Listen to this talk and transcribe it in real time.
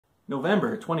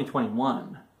November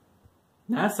 2021,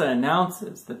 NASA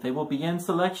announces that they will begin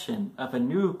selection of a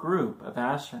new group of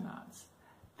astronauts.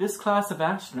 This class of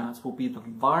astronauts will be the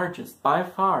largest by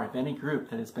far of any group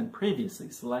that has been previously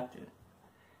selected.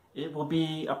 It will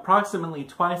be approximately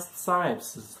twice the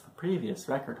size as the previous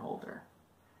record holder.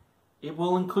 It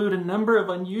will include a number of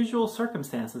unusual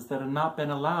circumstances that have not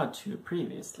been allowed to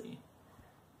previously.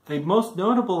 The most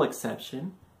notable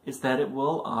exception is that it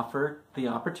will offer the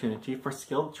opportunity for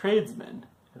skilled tradesmen,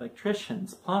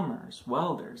 electricians, plumbers,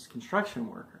 welders, construction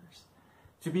workers,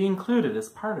 to be included as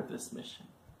part of this mission.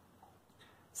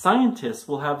 Scientists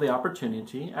will have the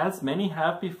opportunity, as many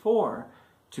have before,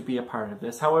 to be a part of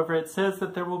this. However, it says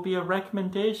that there will be a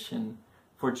recommendation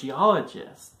for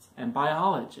geologists and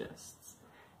biologists,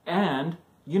 and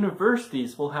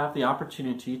universities will have the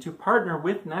opportunity to partner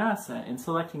with NASA in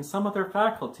selecting some of their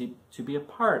faculty to be a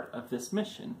part of this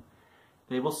mission.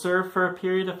 They will serve for a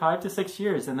period of 5 to 6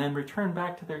 years and then return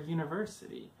back to their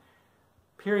university.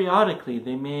 Periodically,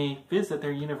 they may visit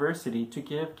their university to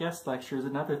give guest lectures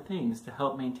and other things to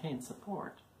help maintain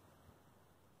support.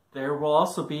 There will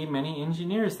also be many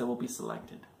engineers that will be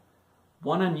selected.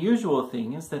 One unusual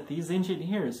thing is that these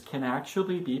engineers can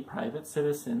actually be private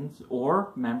citizens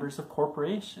or members of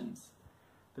corporations.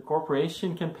 The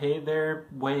corporation can pay their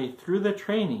way through the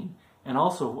training and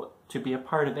also to be a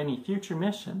part of any future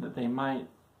mission that they might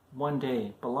one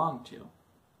day belong to.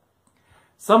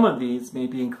 Some of these may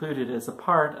be included as a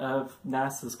part of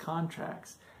NASA's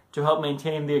contracts to help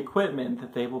maintain the equipment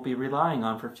that they will be relying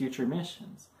on for future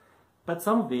missions. But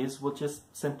some of these will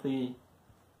just simply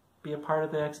be a part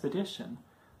of the expedition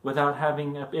without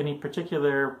having any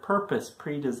particular purpose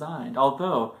pre-designed,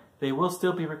 although they will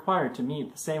still be required to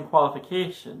meet the same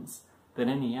qualifications that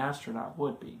any astronaut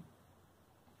would be.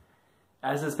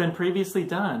 As has been previously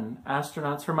done,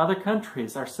 astronauts from other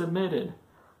countries are submitted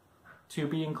to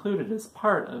be included as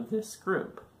part of this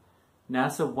group.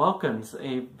 NASA welcomes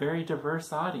a very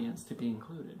diverse audience to be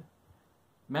included.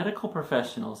 Medical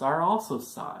professionals are also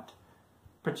sought,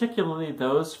 particularly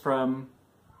those from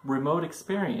remote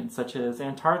experience, such as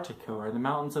Antarctica or the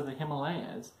mountains of the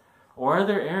Himalayas, or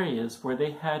other areas where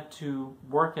they had to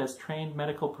work as trained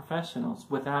medical professionals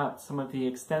without some of the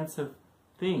extensive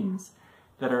things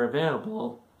that are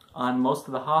available on most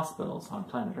of the hospitals on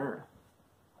planet Earth.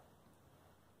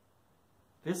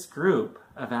 This group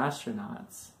of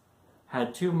astronauts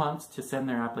had 2 months to send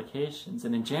their applications,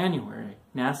 and in January,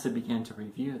 NASA began to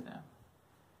review them.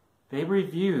 They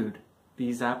reviewed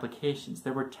these applications.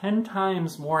 There were 10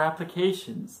 times more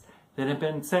applications that had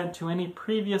been sent to any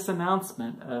previous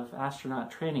announcement of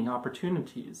astronaut training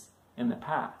opportunities in the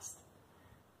past.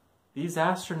 These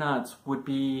astronauts would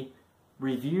be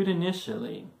reviewed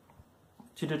initially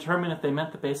to determine if they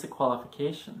met the basic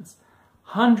qualifications.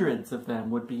 Hundreds of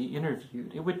them would be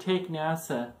interviewed. It would take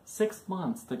NASA 6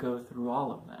 months to go through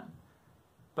all of them.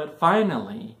 But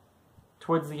finally,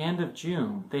 towards the end of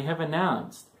June, they have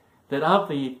announced that of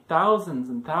the thousands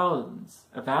and thousands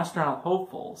of astronaut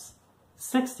hopefuls,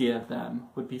 60 of them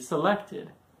would be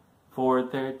selected for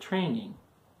their training.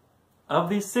 Of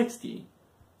these 60,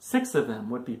 6 of them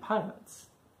would be pilots.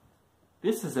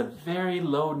 This is a very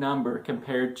low number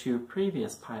compared to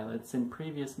previous pilots in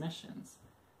previous missions.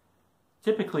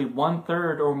 Typically,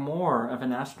 1/3 or more of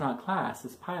an astronaut class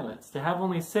is pilots. To have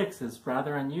only 6 is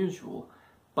rather unusual,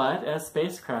 but as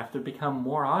spacecraft have become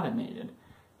more automated,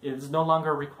 it is no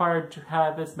longer required to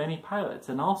have as many pilots,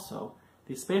 and also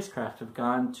these spacecraft have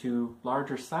gone to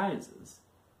larger sizes.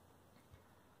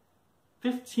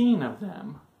 15 of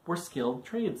them were skilled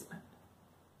tradesmen.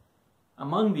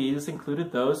 Among these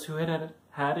included those who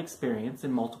had experience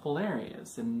in multiple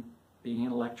areas, in being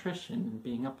an electrician, and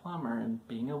being a plumber, and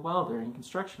being a welder in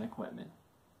construction equipment.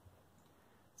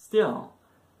 Still,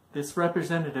 this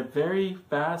represented a very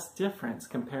vast difference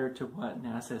compared to what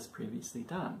NASA has previously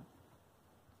done.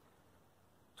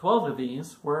 12 of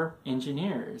these were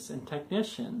engineers and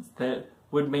technicians that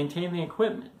would maintain the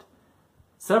equipment.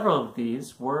 Several of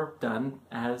these were done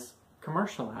as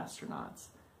commercial astronauts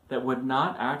that would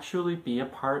not actually be a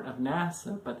part of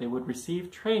NASA, but they would receive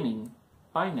training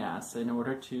by NASA in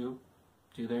order to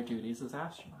do their duties as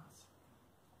astronauts.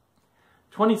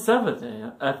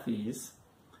 27 of these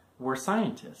were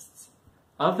scientists.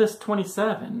 Of this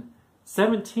 27,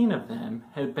 17 of them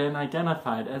had been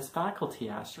identified as faculty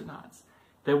astronauts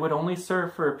that would only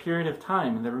serve for a period of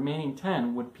time, and the remaining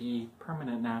 10 would be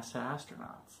permanent NASA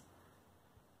astronauts.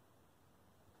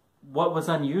 What was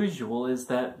unusual is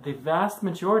that the vast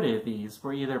majority of these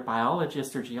were either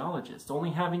biologists or geologists,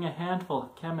 only having a handful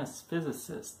of chemists,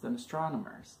 physicists, and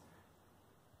astronomers.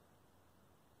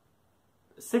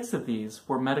 6 of these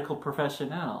were medical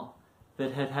professionals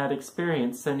that had had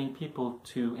experience sending people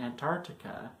to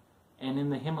Antarctica and in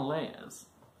the Himalayas.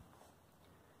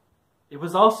 It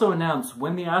was also announced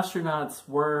when the astronauts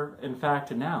were in fact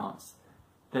announced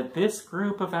that this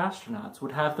group of astronauts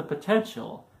would have the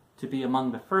potential to be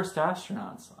among the first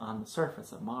astronauts on the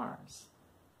surface of Mars.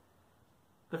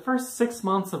 The first 6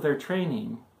 months of their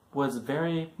training was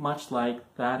very much like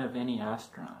that of any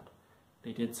astronaut.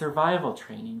 They did survival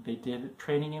training, they did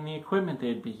training in the equipment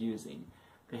they'd be using,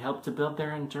 they helped to build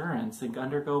their endurance and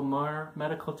undergo more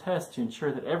medical tests to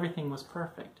ensure that everything was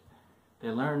perfect. They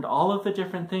learned all of the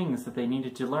different things that they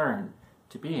needed to learn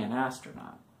to be an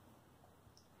astronaut.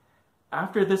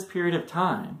 After this period of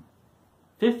time,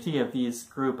 50 of these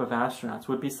group of astronauts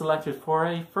would be selected for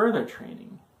a further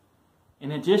training,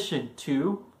 in addition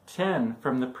to 10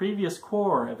 from the previous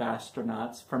corps of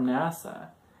astronauts from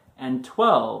NASA and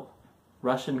 12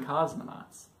 Russian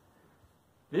cosmonauts.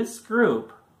 This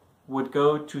group would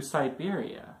go to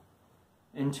Siberia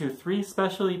into 3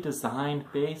 specially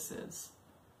designed bases.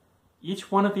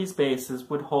 Each one of these bases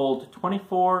would hold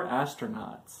 24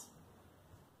 astronauts,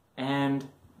 and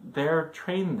there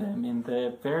train them in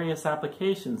the various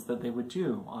applications that they would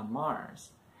do on Mars.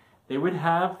 They would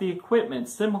have the equipment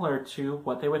similar to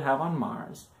what they would have on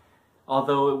Mars,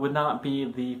 although it would not be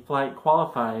the flight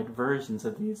qualified versions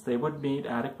of these. They would meet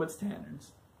adequate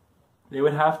standards. They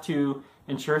would have to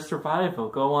ensure survival,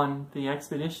 go on the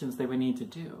expeditions they would need to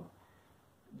do.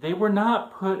 They were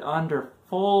not put under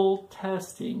full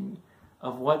testing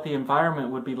of what the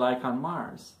environment would be like on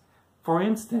Mars. For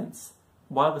instance,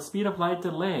 while the speed of light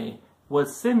delay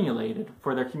was simulated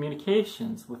for their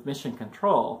communications with mission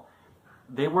control,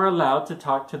 they were allowed to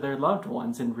talk to their loved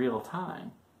ones in real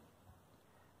time.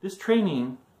 This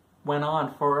training went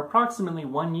on for approximately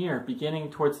 1 year, beginning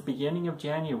towards the beginning of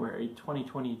January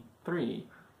 2023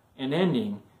 and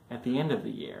ending at the end of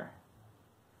the year.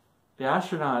 The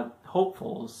astronaut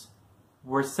hopefuls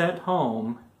were sent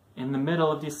home in the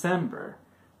middle of December,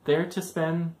 there to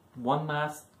spend one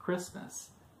last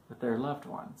Christmas with their loved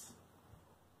ones.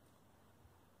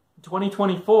 In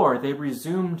 2024, they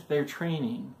resumed their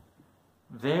training.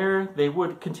 There, they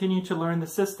would continue to learn the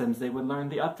systems. They would learn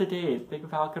the up-to-date Big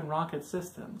Falcon rocket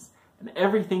systems and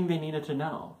everything they needed to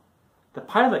know. The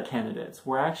pilot candidates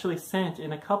were actually sent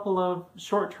in a couple of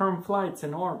short-term flights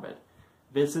in orbit,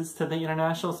 visits to the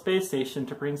International Space Station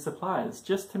to bring supplies,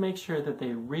 just to make sure that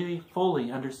they really fully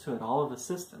understood all of the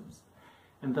systems,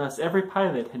 and thus every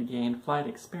pilot had gained flight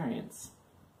experience.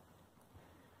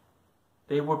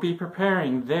 They would be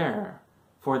preparing there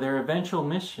for their eventual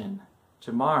mission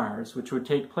to Mars, which would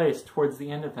take place towards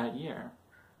the end of that year.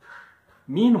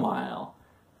 Meanwhile,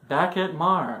 back at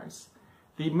Mars,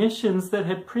 the missions that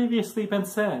had previously been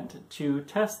sent to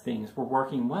test things were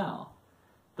working well.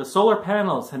 The solar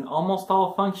panels had almost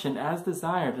all functioned as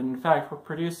desired, and in fact were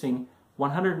producing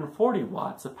 140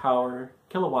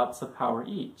 kilowatts of power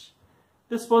each.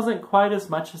 This wasn't quite as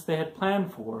much as they had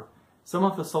planned for. Some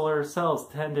of the solar cells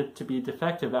tended to be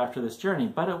defective after this journey,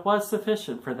 but it was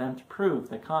sufficient for them to prove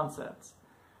the concepts.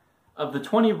 Of the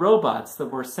 20 robots that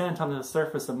were sent onto the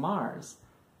surface of Mars,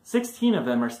 16 of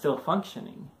them are still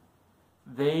functioning.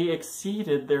 They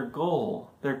exceeded their goal.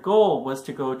 Their goal was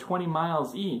to go 20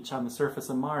 miles each on the surface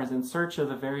of Mars in search of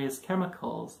the various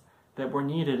chemicals that were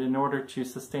needed in order to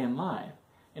sustain life.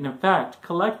 And in fact,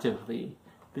 collectively,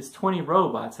 these 20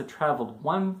 robots had traveled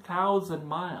 1,000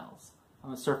 miles on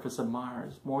the surface of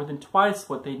Mars, more than twice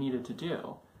what they needed to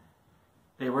do.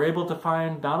 They were able to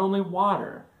find not only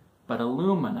water, but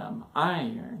aluminum,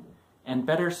 iron, and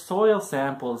better soil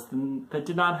samples that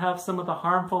did not have some of the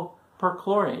harmful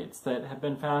perchlorates that have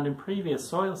been found in previous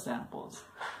soil samples.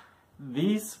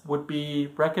 These would be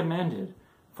recommended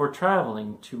for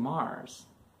traveling to Mars.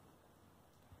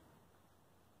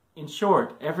 In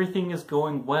short, everything is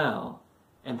going well,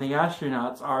 and the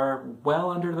astronauts are well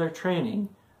under their training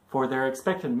for their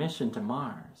expected mission to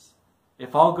Mars.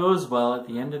 If all goes well, at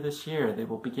the end of this year, they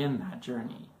will begin that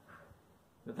journey.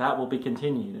 But that will be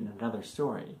continued in another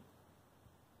story.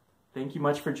 Thank you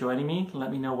much for joining me.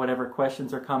 Let me know whatever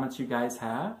questions or comments you guys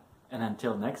have. And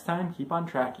until next time, keep on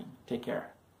tracking. Take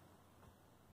care.